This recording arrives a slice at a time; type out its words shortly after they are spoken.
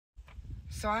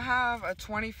So I have a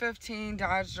 2015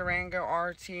 Dodge Durango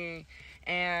RT,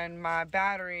 and my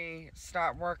battery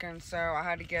stopped working, so I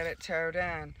had to get it towed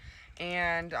in.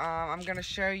 And I'm going to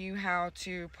show you how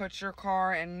to put your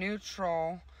car in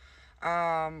neutral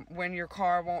when your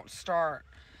car won't start.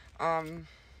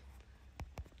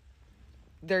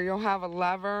 There you'll have a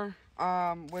lever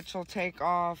which will take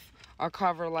off a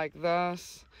cover like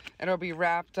this. It'll be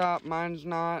wrapped up, mine's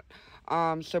not.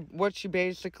 So what you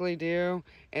basically do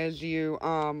is you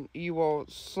will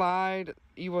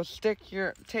take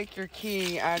your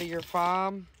key out of your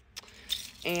fob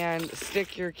and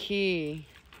stick your key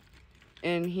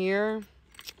in here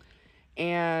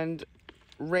and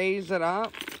raise it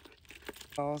up.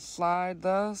 I'll slide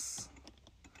this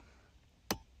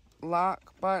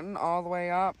lock button all the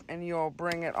way up, and you'll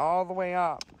bring it all the way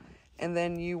up, and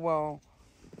then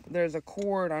there's a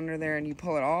cord under there, and you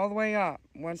pull it all the way up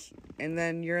and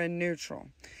then you're in neutral.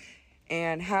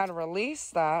 And how to release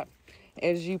that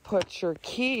is you put your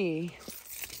key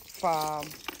fob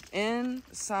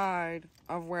inside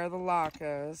of where the lock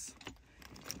is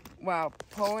while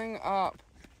pulling up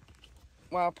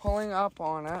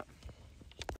on it.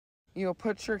 You'll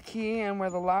put your key in where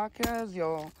the lock is,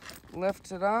 you'll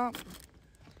lift it up,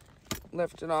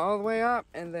 lift it all the way up,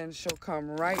 and then she'll come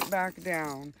right back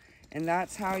down. And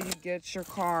that's how you get your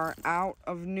car out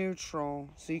of neutral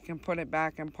so you can put it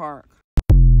back in park.